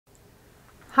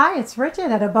Hi, it's Bridgette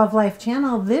at Above Life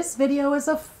channel. This video is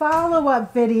a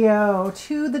follow-up video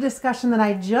to the discussion that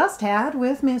I just had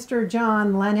with Mr.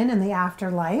 John Lennon in the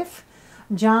afterlife.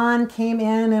 John came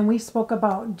in and we spoke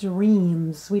about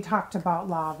dreams. We talked about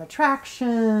law of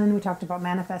attraction. We talked about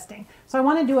manifesting. So I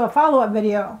want to do a follow-up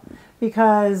video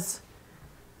because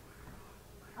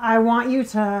I want you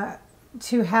to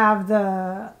have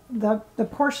the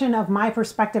portion of my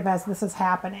perspective as this is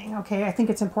happening. Okay, I think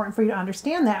it's important for you to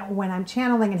understand that when I'm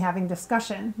channeling and having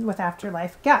discussion with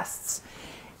afterlife guests.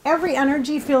 Every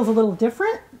energy feels a little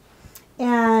different,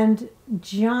 and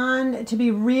John, to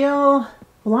be real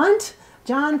blunt,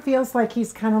 John feels like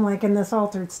he's kind of like in this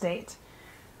altered state.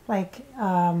 Like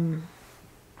when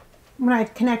I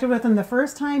connected with him the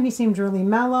first time, he seemed really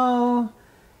mellow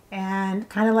and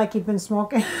kind of like he'd been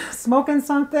smoking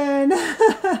something.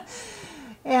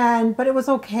 But it was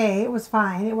okay. It was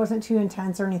fine. It wasn't too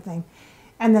intense or anything.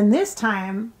 And then this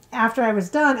time, after I was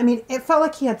done, I mean, it felt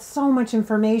like he had so much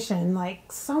information,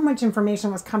 like so much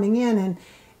information was coming in,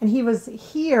 and he was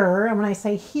here. And when I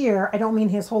say here, I don't mean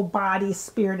his whole body,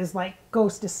 spirit is like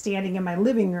ghost is standing in my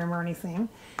living room or anything.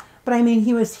 But I mean,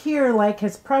 he was here, like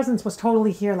his presence was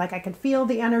totally here. Like I could feel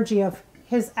the energy of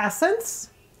his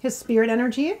essence, his spirit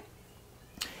energy,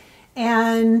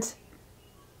 and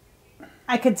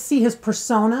I could see his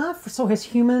persona, so his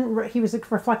human, he was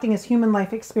reflecting his human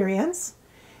life experience.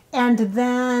 And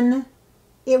then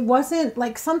it wasn't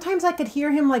like, sometimes I could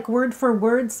hear him like word for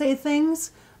word say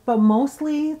things, but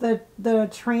mostly the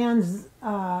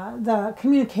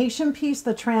communication piece,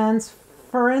 the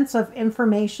transference of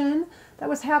information that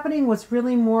was happening was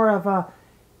really more of a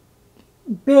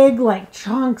big like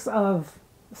chunks of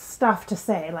stuff to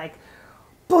say, like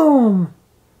boom,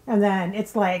 and then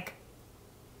it's like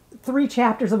 3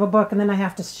 chapters of a book and then I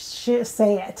have to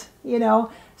say it, you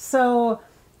know. So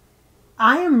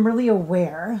I am really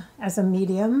aware as a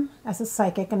medium, as a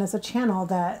psychic, and as a channel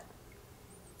that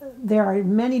there are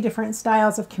many different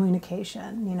styles of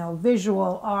communication, you know,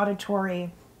 visual,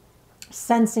 auditory,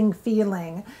 sensing,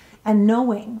 feeling, and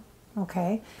knowing,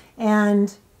 okay?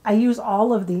 And I use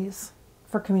all of these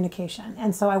for communication.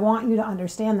 And so I want you to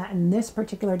understand that in this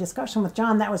particular discussion with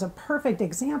John, that was a perfect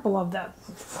example of the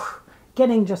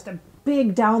getting just a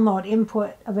big download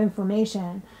input of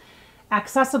information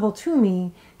accessible to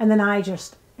me, and then I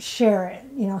just share it,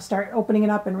 you know, start opening it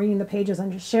up and reading the pages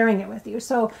and just sharing it with you.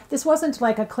 So this wasn't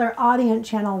like a clairaudient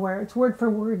channel where it's word for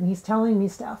word and he's telling me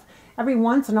stuff. Every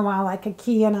once in a while I could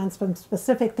key in on some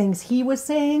specific things he was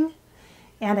saying,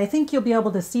 and I think you'll be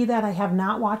able to see that. I have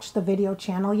not watched the video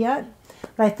channel yet,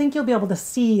 but I think you'll be able to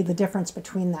see the difference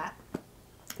between that.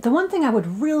 The one thing I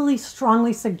would really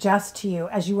strongly suggest to you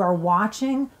as you are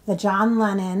watching the John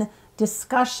Lennon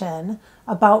discussion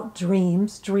about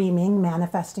dreams, dreaming,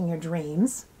 manifesting your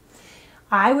dreams,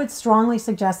 I would strongly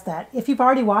suggest that if you've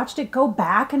already watched it, go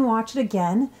back and watch it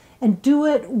again and do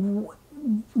it,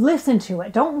 listen to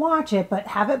it. Don't watch it, but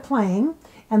have it playing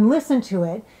and listen to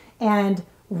it and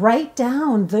write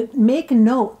down, make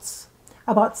notes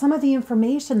about some of the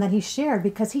information that he shared,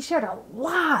 because he shared a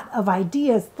lot of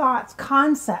ideas, thoughts,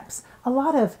 concepts, a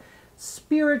lot of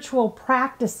spiritual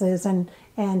practices and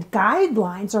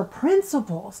guidelines or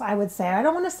principles, I would say. I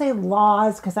don't want to say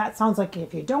laws, because that sounds like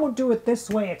if you don't do it this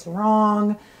way, it's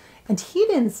wrong. And he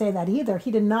didn't say that either.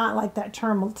 He did not like that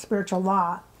term, spiritual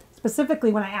law.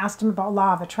 Specifically, when I asked him about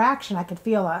law of attraction, I could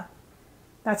feel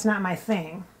that's not my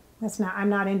thing. I'm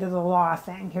not into the law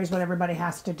thing. Here's what everybody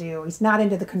has to do. He's not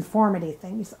into the conformity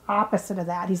thing. He's opposite of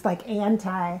that. He's like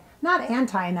not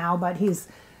anti now, but he's,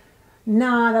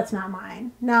 no, that's not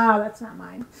mine. No, that's not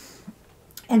mine.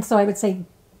 And so I would say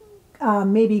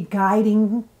maybe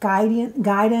guidance,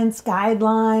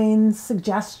 guidelines,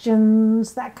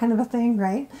 suggestions, that kind of a thing,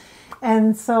 right?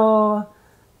 And so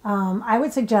I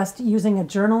would suggest using a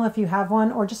journal if you have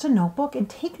one, or just a notebook, and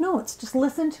take notes. Just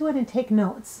listen to it and take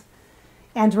notes.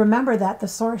 And remember that the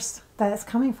source that it's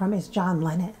coming from is John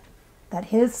Lennon, that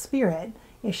his spirit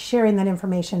is sharing that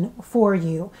information for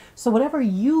you. So whatever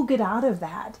you get out of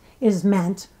that is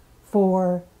meant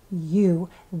for you.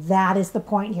 That is the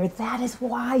point here. That is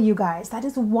why, you guys, that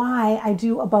is why I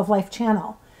do Above Life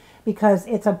channel, because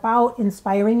it's about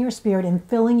inspiring your spirit and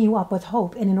filling you up with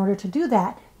hope. And in order to do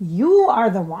that, you are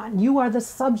the one, you are the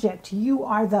subject, you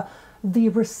are the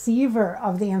receiver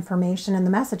of the information and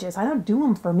the messages. I don't do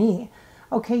them for me.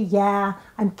 Okay, yeah,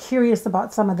 I'm curious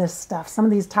about some of this stuff. Some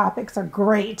of these topics are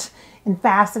great and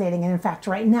fascinating. And in fact,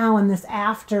 right now in this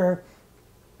after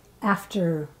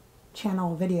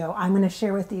channel video, I'm going to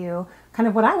share with you kind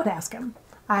of what I would ask him.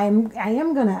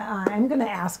 I'm gonna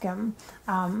ask him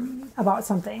about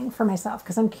something for myself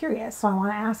because I'm curious, so I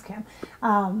want to ask him.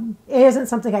 It isn't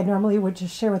something I normally would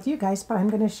just share with you guys, but I'm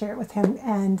going to share it with him,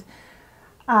 and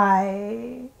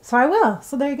I will.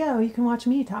 So there you go. You can watch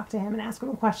me talk to him and ask him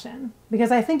a question,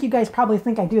 because I think you guys probably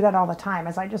think I do that all the time,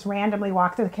 as I just randomly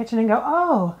walk through the kitchen and go,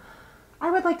 oh, I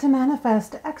would like to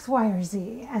manifest X, Y, or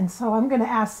Z. And so I'm going to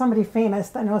ask somebody famous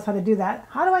that knows how to do that.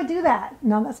 How do I do that?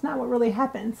 No, that's not what really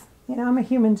happens. You know, I'm a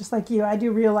human just like you. I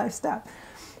do real life stuff.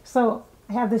 So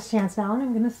I have this chance now, and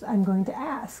I'm going to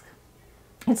ask.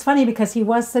 It's funny because he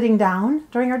was sitting down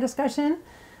during our discussion,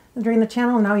 during the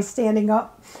channel, and now he's standing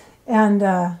up. And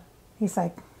he's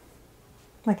like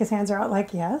his hands are out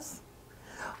like, yes.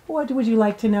 What would you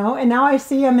like to know? And now I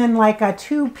see him in like a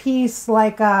two-piece,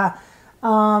 like a,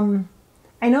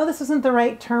 I know this isn't the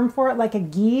right term for it, like a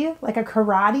gi, like a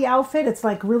karate outfit. It's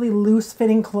like really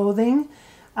loose-fitting clothing,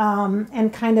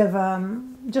 and kind of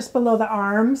just below the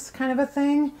arms kind of a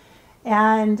thing.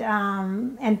 And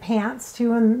pants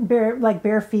too, and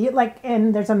bare feet,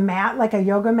 and there's a mat, like a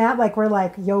yoga mat, like we're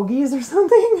like yogis or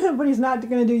something, but he's not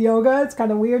going to do yoga. It's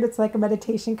kind of weird. It's like a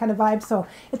meditation kind of vibe. So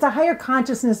it's a higher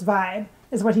consciousness vibe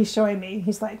is what he's showing me.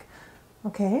 He's like,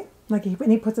 okay,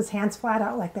 and he puts his hands flat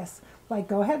out like this, like,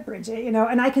 go ahead, Bridget, you know.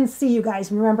 And I can see, you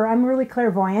guys, remember, I'm really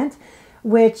clairvoyant,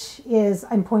 which is,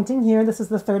 I'm pointing here. This is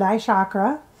the third eye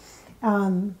chakra.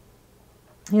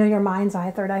 Your mind's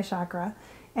eye, third eye chakra.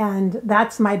 And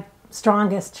that's my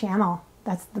strongest channel.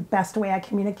 That's the best way I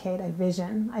communicate. I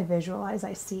vision, I visualize,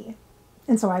 I see.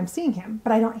 And so I'm seeing him,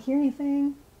 but I don't hear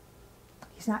anything.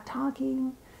 He's not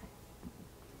talking.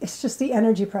 It's just the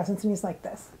energy presence, and he's like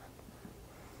this.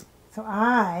 So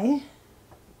I'm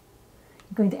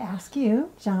going to ask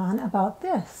you, John, about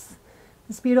this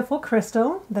beautiful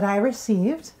crystal that I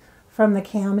received from the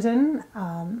Camden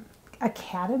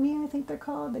Academy, I think they're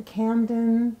called, the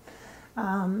Camden...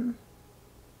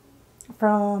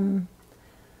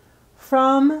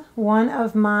 From one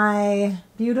of my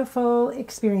beautiful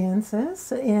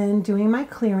experiences in doing my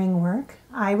clearing work,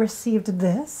 I received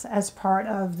this as part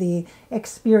of the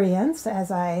experience as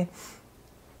I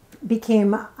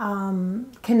became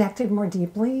connected more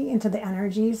deeply into the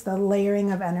energies, the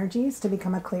layering of energies to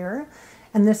become a clearer.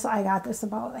 And I got this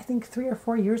about, I think, 3 or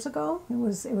 4 years ago. It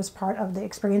was part of the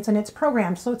experience, and it's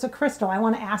programmed. So it's a crystal. I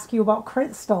want to ask you about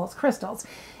crystals.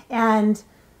 And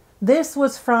this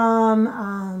was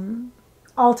from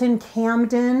Alton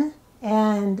Camden,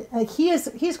 and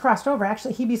he's crossed over.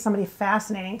 Actually, he'd be somebody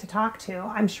fascinating to talk to.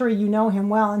 I'm sure you know him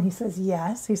well. And he says,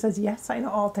 yes. He says, yes, I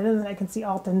know Alton, and then I can see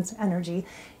Alton's energy.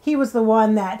 He was the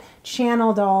one that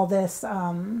channeled all this,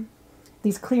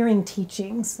 these clearing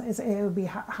teachings. It would be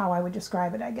how I would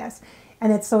describe it, I guess.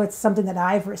 And it's something that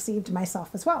I've received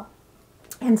myself as well.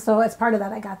 And so as part of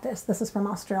that, I got this. This is from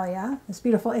Australia. It's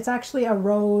beautiful. It's actually a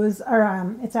rose,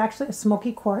 or it's actually a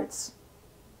smoky quartz.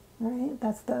 All right,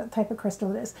 that's the type of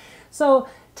crystal it is. So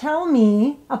tell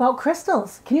me about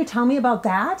crystals. Can you tell me about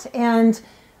that? And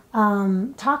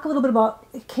talk a little bit about,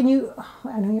 I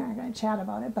know you're not going to chat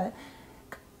about it, but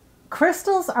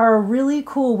crystals are a really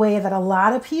cool way that a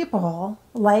lot of people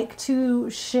like to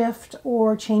shift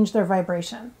or change their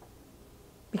vibration.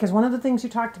 Because one of the things you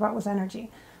talked about was energy.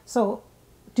 So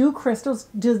do crystals,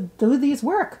 do these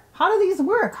work? How do these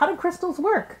work? How do crystals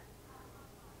work?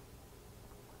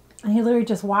 And he literally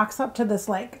just walks up to this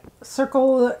like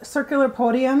circular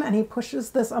podium, and he pushes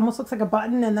this, almost looks like a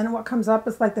button, and then what comes up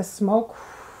is like this smoke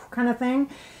kind of thing.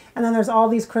 And then there's all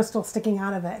these crystals sticking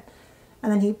out of it. And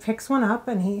then he picks one up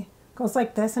and he goes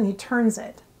like this and he turns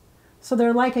it. So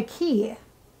they're like a key.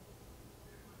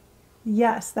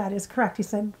 Yes, that is correct. He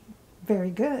said,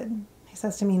 very good. He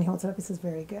says to me, and he holds it up, he says,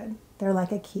 very good. They're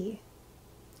like a key.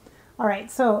 All right,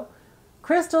 so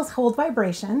crystals hold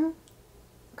vibration,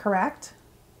 correct?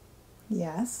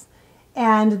 Yes.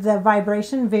 And the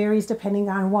vibration varies depending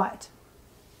on what?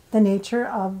 The nature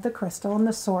of the crystal and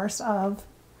the source of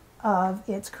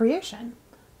its creation.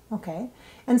 Okay.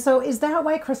 And so is that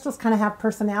why crystals kind of have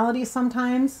personalities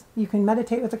sometimes? You can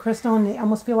meditate with a crystal and they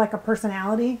almost feel like a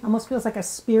personality, almost feels like a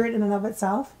spirit in and of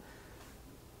itself.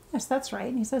 Yes, that's right.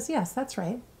 And he says, yes, that's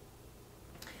right.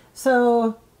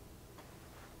 So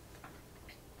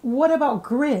what about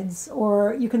grids?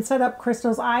 Or you can set up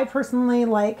crystals. I personally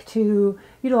like to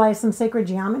utilize some sacred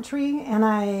geometry, and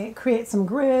I create some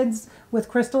grids with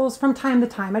crystals from time to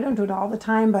time. I don't do it all the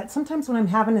time, but sometimes when I'm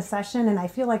having a session and I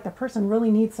feel like the person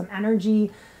really needs some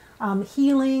energy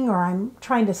healing, or I'm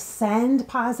trying to send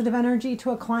positive energy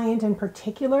to a client in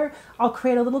particular, I'll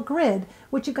create a little grid,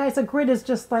 which, you guys, a grid is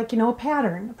just like, a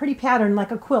pattern, a pretty pattern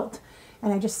like a quilt.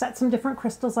 And I just set some different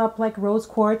crystals up, like rose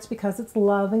quartz because it's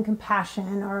love and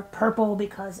compassion, or purple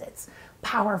because it's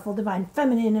powerful divine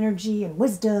feminine energy and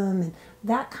wisdom and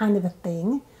that kind of a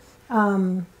thing.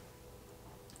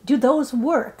 Do those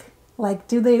work? Like,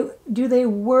 do they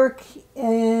work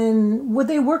would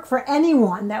they work for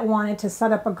anyone that wanted to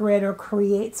set up a grid or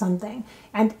create something?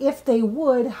 And if they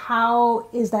would, how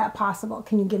is that possible?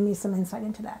 Can you give me some insight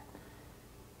into that?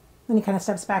 Then he kind of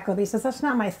steps back a little bit. He says, that's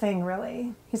not my thing,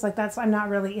 really. He's like, I'm not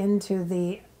really into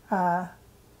the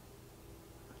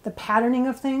patterning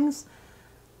of things.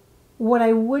 What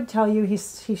I would tell you,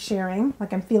 he's sharing,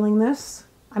 like, I'm feeling this.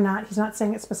 He's not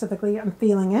saying it specifically, I'm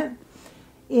feeling it,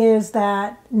 is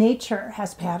that nature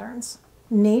has patterns.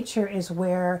 Nature is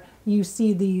where you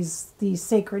see these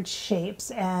sacred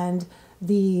shapes and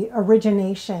the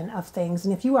origination of things.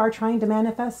 And if you are trying to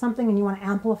manifest something and you want to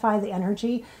amplify the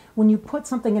energy, when you put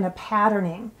something in a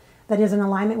patterning that is in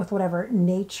alignment with whatever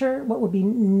nature, what would be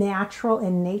natural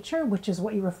in nature, which is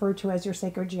what you refer to as your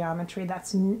sacred geometry,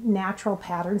 that's natural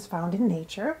patterns found in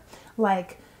nature,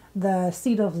 like the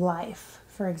seed of life,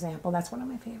 for example. That's one of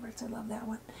my favorites. I love that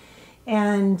one.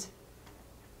 And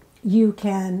you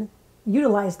can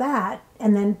utilize that,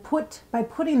 and then by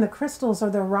putting the crystals or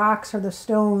the rocks or the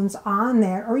stones on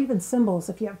there, or even symbols,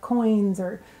 if you have coins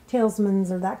or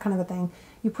talismans or that kind of a thing,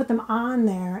 you put them on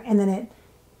there, and then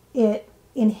it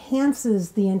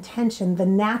enhances the intention, the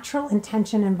natural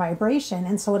intention and vibration,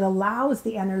 and so it allows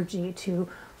the energy to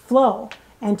flow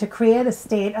and to create a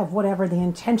state of whatever the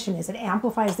intention is. It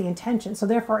amplifies the intention, so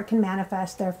therefore it can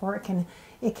manifest, therefore it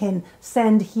can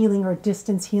send healing or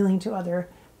distance healing to other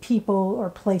people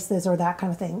or places or that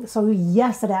kind of thing. So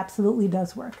yes, it absolutely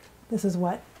does work. This is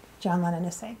what John Lennon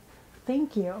is saying.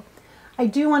 Thank you. I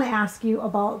do want to ask you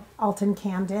about Alton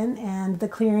Camden and the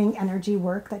clearing energy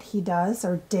work that he does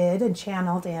or did and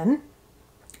channeled in.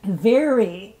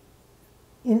 Very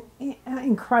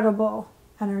incredible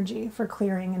energy for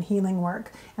clearing and healing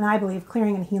work. And I believe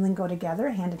clearing and healing go together,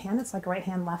 hand in hand. It's like right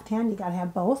hand, left hand. You got to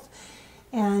have both.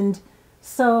 And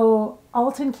so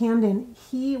Alton Camden,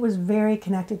 he was very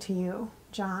connected to you,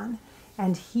 John.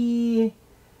 And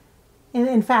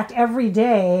in fact, every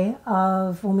day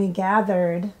of when we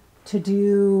gathered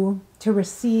to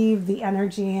receive the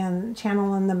energy and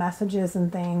channel in the messages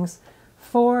and things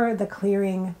for the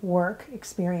clearing work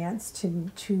experience,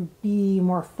 to be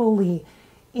more fully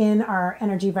in our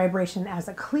energy vibration as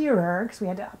a clearer, because we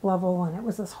had to up level, and it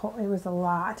was a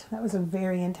lot. That was a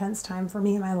very intense time for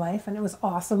me in my life, and it was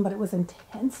awesome, but it was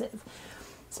intensive.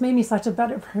 It's made me such a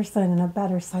better person and a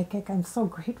better psychic. I'm so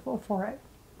grateful for it.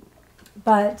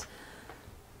 But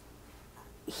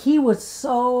he was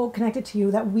so connected to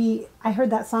you that I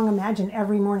heard that song Imagine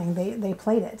every morning. They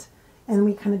played it. And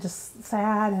we kind of just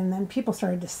sat, and then people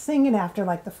started to sing it after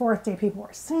like the fourth day. People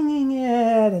were singing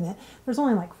it, and there's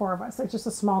only like 4 of us. It's just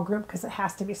a small group because it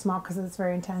has to be small because it's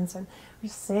very intense. And we're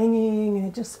singing, and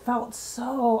it just felt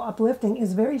so uplifting.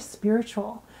 It's very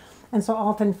spiritual. And so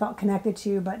Alton felt connected to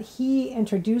you, but he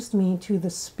introduced me to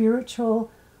the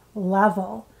spiritual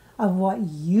level of what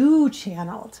you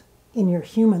channeled in your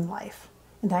human life.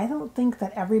 And I don't think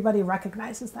that everybody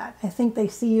recognizes that. I think they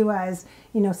see you as,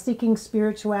 seeking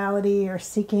spirituality or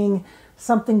seeking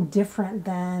something different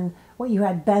than what you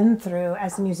had been through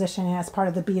as a musician and as part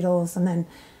of the Beatles, and then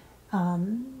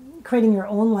creating your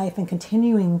own life and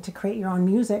continuing to create your own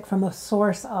music from a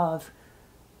source of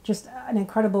just an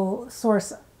incredible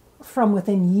source from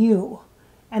within you.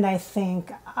 And I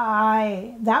think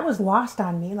that was lost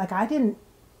on me. Like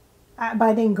but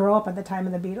I didn't grow up at the time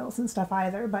of the Beatles and stuff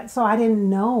either. So I didn't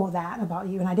know that about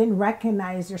you, and I didn't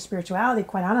recognize your spirituality.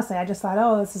 Quite honestly, I just thought,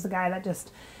 oh, this is the guy that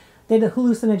just did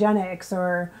hallucinogenics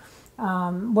or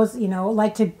was,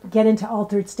 like to get into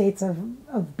altered states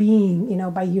of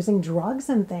being, by using drugs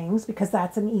and things, because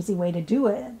that's an easy way to do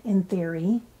it in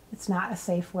theory. It's not a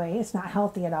safe way. It's not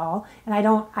healthy at all. And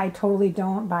I totally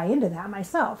don't buy into that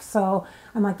myself. So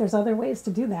I'm like, there's other ways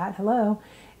to do that. Hello.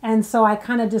 And so I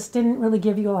kind of just didn't really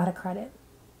give you a lot of credit,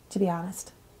 to be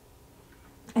honest.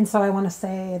 And so I want to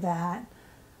say that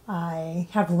I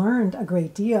have learned a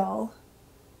great deal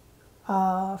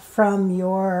from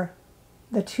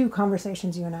the 2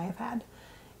 conversations you and I have had.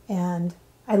 And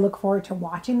I look forward to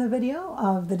watching the video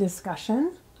of the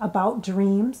discussion about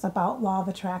dreams, about law of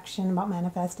attraction, about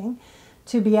manifesting,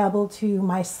 to be able to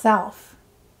myself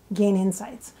gain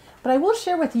insights. But I will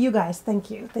share with you guys,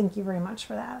 thank you very much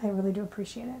for that. I really do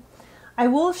appreciate it. I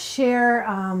will share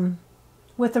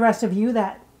with the rest of you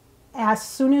that as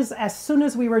soon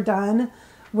as we were done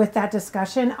with that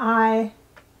discussion, I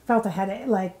felt a headache.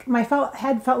 Like my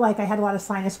head felt like I had a lot of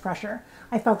sinus pressure.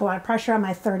 I felt a lot of pressure on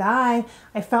my third eye.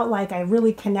 I felt like I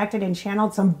really connected and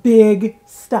channeled some big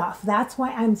stuff. That's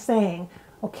why I'm saying,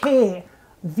 okay,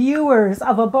 viewers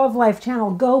of Above Life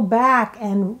channel, go back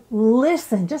and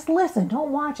listen. Just listen.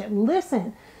 Don't watch it.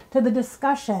 Listen to the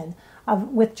discussion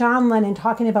with John Lennon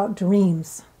talking about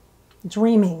dreams,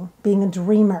 dreaming, being a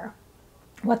dreamer,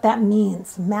 what that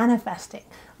means, manifesting.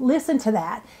 Listen to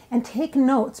that and take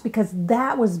notes, because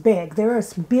that was big. There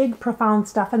is big, profound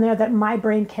stuff in there that my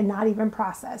brain cannot even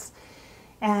process.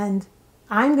 And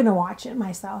I'm going to watch it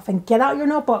myself. And get out your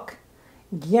notebook.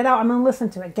 Get out, I'm going to listen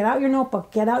to it. Get out your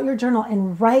notebook, get out your journal,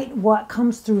 and write what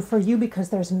comes through for you, because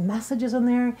there's messages in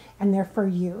there and they're for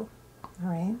you. All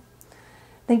right.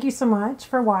 Thank you so much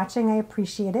for watching. I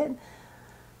appreciate it.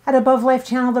 At Above Life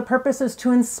channel, the purpose is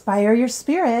to inspire your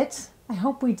spirit. I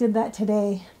hope we did that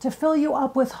today, to fill you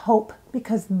up with hope,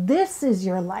 because this is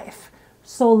your life.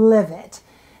 So live it.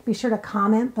 Be sure to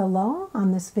comment below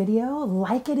on this video.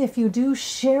 Like it if you do.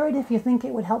 Share it if you think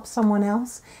it would help someone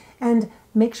else. And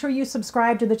make sure you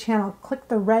subscribe to the channel. Click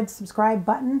the red subscribe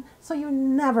button so you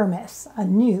never miss a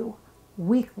new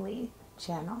weekly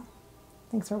channel.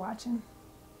 Thanks for watching.